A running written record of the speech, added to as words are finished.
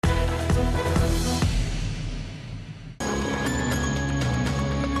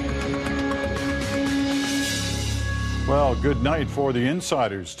Well, good night for the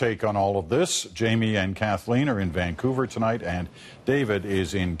insiders' take on all of this. Jamie and Kathleen are in Vancouver tonight, and David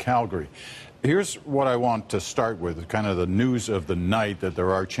is in Calgary. Here's what I want to start with, kind of the news of the night, that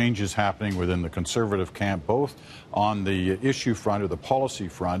there are changes happening within the Conservative camp, both on the issue front or the policy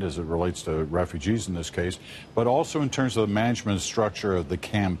front as it relates to refugees in this case, but also in terms of the management structure of the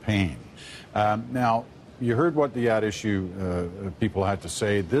campaign. Now, you heard what the at-issue people had to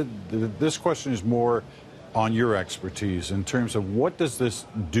say. This question is more on your expertise in terms of what does this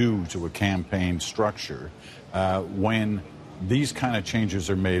do to a campaign structure when these kind of changes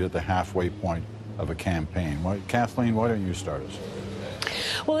are made at the halfway point of a campaign. Kathleen, why don't you start us?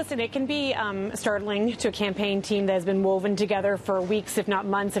 Well, listen, it can be startling to a campaign team that has been woven together for weeks, if not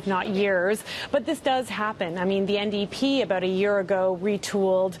months, if not years. But this does happen. I mean, the NDP about a year ago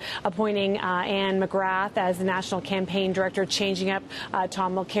retooled, appointing Anne McGrath as the National Campaign Director, changing up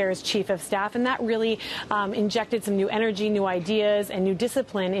Tom Mulcair's Chief of Staff. And that really injected some new energy, new ideas, and new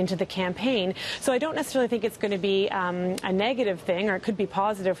discipline into the campaign. So I don't necessarily think it's going to be a negative thing, or it could be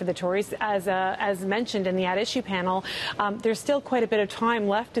positive for the Tories. As mentioned in the at-issue panel, there's still quite a bit of time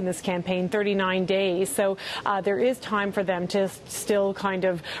left in this campaign, 39 days. So there is time for them to still kind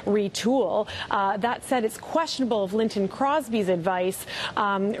of retool. That said, it's questionable if Linton Crosby's advice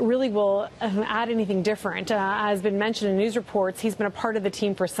really will add anything different. As been mentioned in news reports, he's been a part of the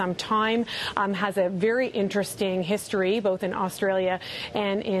team for some time, has a very interesting history, both in Australia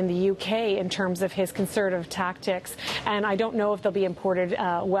and in the UK, in terms of his conservative tactics. And I don't know if they'll be imported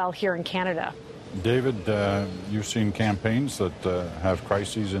well here in Canada. David, you've seen campaigns that have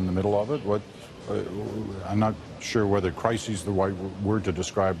crises in the middle of it. I'm not sure whether crisis is the right word to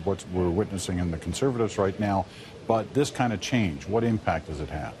describe what we're witnessing in the Conservatives right now, but this kind of change, what impact does it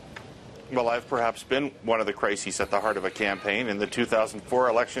have? Well, I've perhaps been one of the crises at the heart of a campaign. In the 2004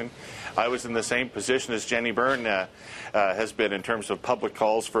 election, I was in the same position as Jenny Byrne has been in terms of public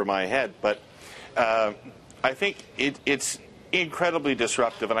calls for my head. But I think it's incredibly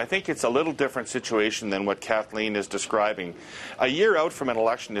disruptive, and I think it's a little different situation than what Kathleen is describing. A year out from an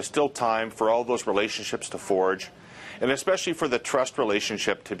election is still time for all those relationships to forge, and especially for the trust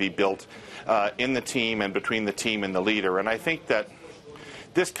relationship to be built in the team and between the team and the leader. And I think that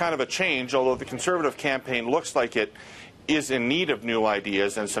this kind of a change, although the Conservative campaign looks like it is in need of new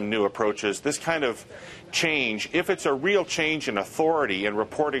ideas and some new approaches, this kind of change, if it's a real change in authority and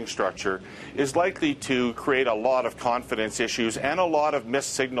reporting structure, is likely to create a lot of confidence issues and a lot of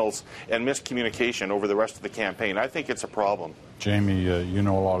missed signals and miscommunication over the rest of the campaign. I think it's a problem. Jamie, you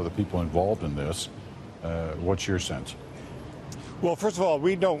know a lot of the people involved in this. What's your sense? Well, first of all,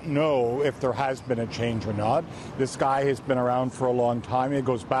 we don't know if there has been a change or not. This guy has been around for a long time. It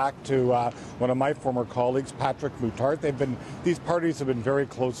goes back to one of my former colleagues, Patrick Muttart. These parties have been very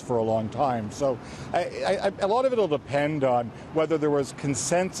close for a long time. So a lot of it will depend on whether there was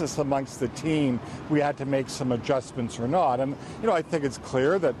consensus amongst the team. We had to make some adjustments or not. And, I think it's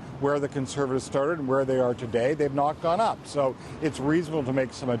clear that where the Conservatives started and where they are today, they've not gone up. So it's reasonable to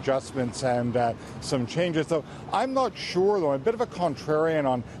make some adjustments and some changes. So I'm not sure, though. I'm a bit of a contrarian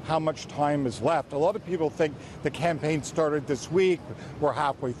on how much time is left. A lot of people think the campaign started this week. We're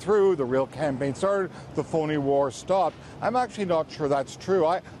halfway through. The real campaign started. The phony war stopped. I'm actually not sure that's true.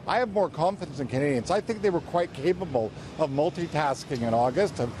 I have more confidence in Canadians. I think they were quite capable of multitasking in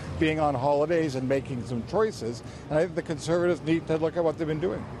August, of being on holidays and making some choices. And I think the Conservatives need to look at what they've been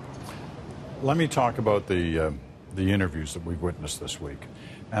doing. Let me talk about the interviews that we've witnessed this week.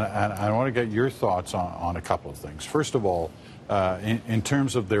 And I want to get your thoughts on a couple of things. First of all, in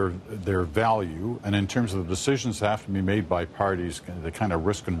terms of their value and in terms of the decisions that have to be made by parties, the kind of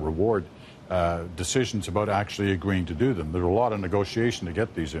risk and reward decisions about actually agreeing to do them. There's a lot of negotiation to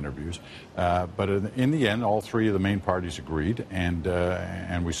get these interviews, but in the end, all three of the main parties agreed,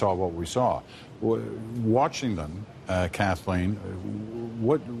 and we saw what we saw. Watching them, Kathleen,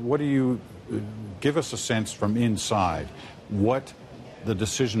 what do you give us a sense from inside what the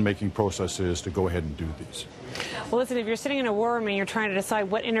decision-making process is to go ahead and do these? Well, listen, if you're sitting in a war room and you're trying to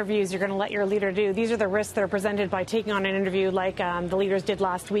decide what interviews you're going to let your leader do, these are the risks that are presented by taking on an interview like the leaders did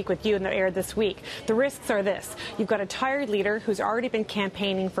last week with you and that aired this week. The risks are this. You've got a tired leader who's already been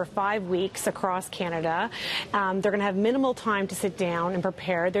campaigning for 5 weeks across Canada. They're going to have minimal time to sit down and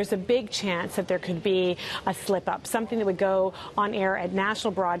prepare. There's a big chance that there could be a slip-up, something that would go on air at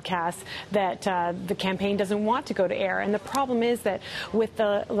national broadcasts that the campaign doesn't want to go to air. And the problem is that with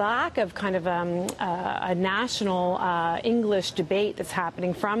the lack of kind of a national national English debate that's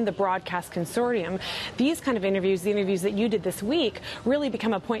happening from the Broadcast Consortium, these kind of interviews, the interviews that you did this week, really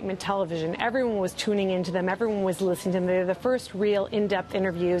become appointment television. Everyone was tuning into them. Everyone was listening to them. They're the first real in-depth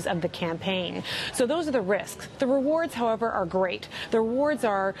interviews of the campaign. So those are the risks. The rewards, however, are great. The rewards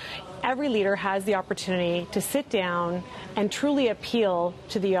are every leader has the opportunity to sit down and truly appeal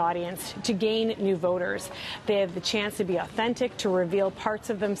to the audience, to gain new voters. They have the chance to be authentic, to reveal parts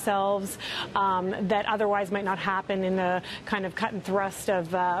of themselves that otherwise might not happen in the kind of cut and thrust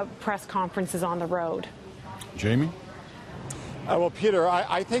of press conferences on the road. Jamie? Well, Peter,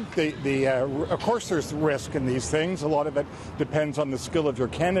 I think of course there's risk in these things. A lot of it depends on the skill of your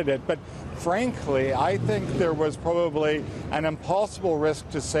candidate. But frankly, I think there was probably an impossible risk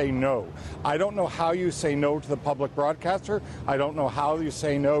to say no. I don't know how you say no to the public broadcaster. I don't know how you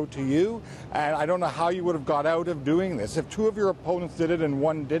say no to you. And I don't know how you would have got out of doing this. If two of your opponents did it and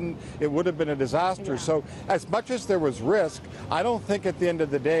one didn't, it would have been a disaster. Yeah. So as much as there was risk, I don't think at the end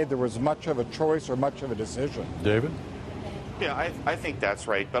of the day there was much of a choice or much of a decision. David? Yeah, I think that's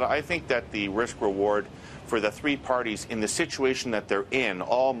right. But I think that the risk-reward for the three parties in the situation that they're in,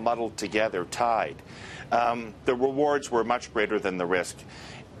 all muddled together, tied, the rewards were much greater than the risk.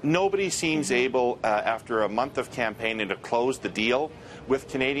 Nobody seems able, after a month of campaigning, to close the deal with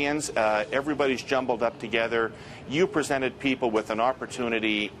Canadians. Everybody's jumbled up together. You presented people with an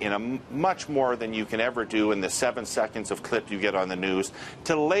opportunity in a much more than you can ever do in the 7 seconds of clip you get on the news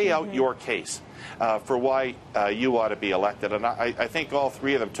to lay out your case for why you ought to be elected. And I think all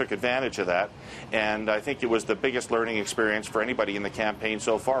three of them took advantage of that. And I think it was the biggest learning experience for anybody in the campaign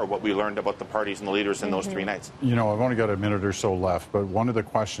so far, what we learned about the parties and the leaders in those 3 nights. You know, I've only got a minute or so left, but one of the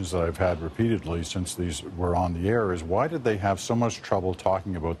questions that I've had repeatedly since these were on the air is why did they have so much trouble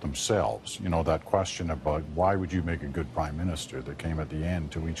talking about themselves? You know, that question about why would you make a good prime minister that came at the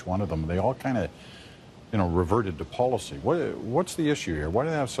end to each one of them. They all kind of, you know, reverted to policy. What's the issue here? Why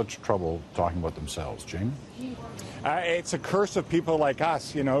do they have such trouble talking about themselves, Jamie? It's a curse of people like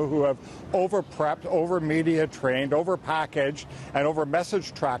us, you know, who have over-prepped, over-media trained, over-packaged, and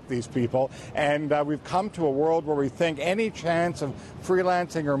over-message tracked these people. And we've come to a world where we think any chance of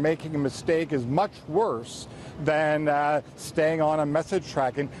freelancing or making a mistake is much worse than staying on a message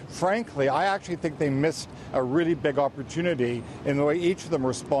tracking. Frankly, I actually think they missed a really big opportunity in the way each of them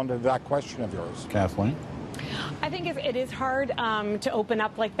responded to that question of yours. Kathleen? I think it is hard to open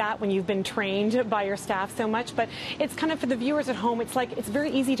up like that when you've been trained by your staff so much, but it's kind of for the viewers at home, it's like it's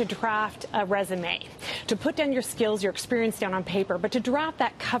very easy to draft a resume, to put down your skills, your experience down on paper, but to draft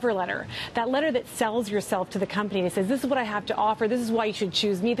that cover letter, that letter that sells yourself to the company that says, this is what I have to offer, this is why you should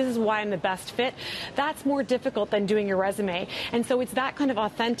choose me, this is why I'm the best fit, that's more difficult than doing your resume. And so it's that kind of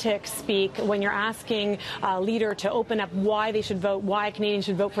authentic speak when you're asking a leader to open up why they should vote, why Canadians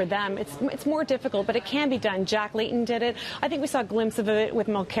should vote for them. It's more difficult, but it can be done. Jack Layton did it. I think we saw a glimpse of it with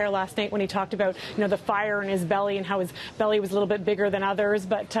Mulcair last night when he talked about, you know, the fire in his belly and how his belly was a little bit bigger than others.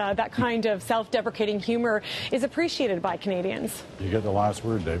 But that kind of self-deprecating humor is appreciated by Canadians. You get the last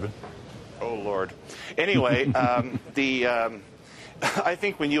word, David. Oh, Lord. Anyway, I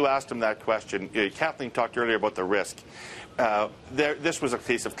think when you asked him that question, Kathleen talked earlier about the risk. This was a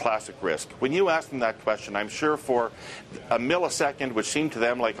case of classic risk. When you asked them that question, I'm sure for a millisecond, which seemed to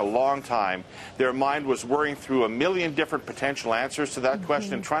them like a long time, their mind was worrying through a million different potential answers to that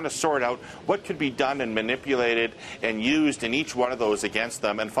question and trying to sort out what could be done and manipulated and used in each one of those against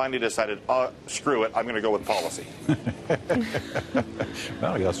them, and finally decided, oh, screw it, I'm going to go with policy.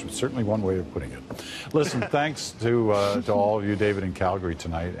 Well, that's certainly one way of putting it. Listen, thanks to all of you, David in Calgary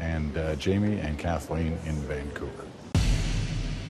tonight, and Jamie and Kathleen in Vancouver.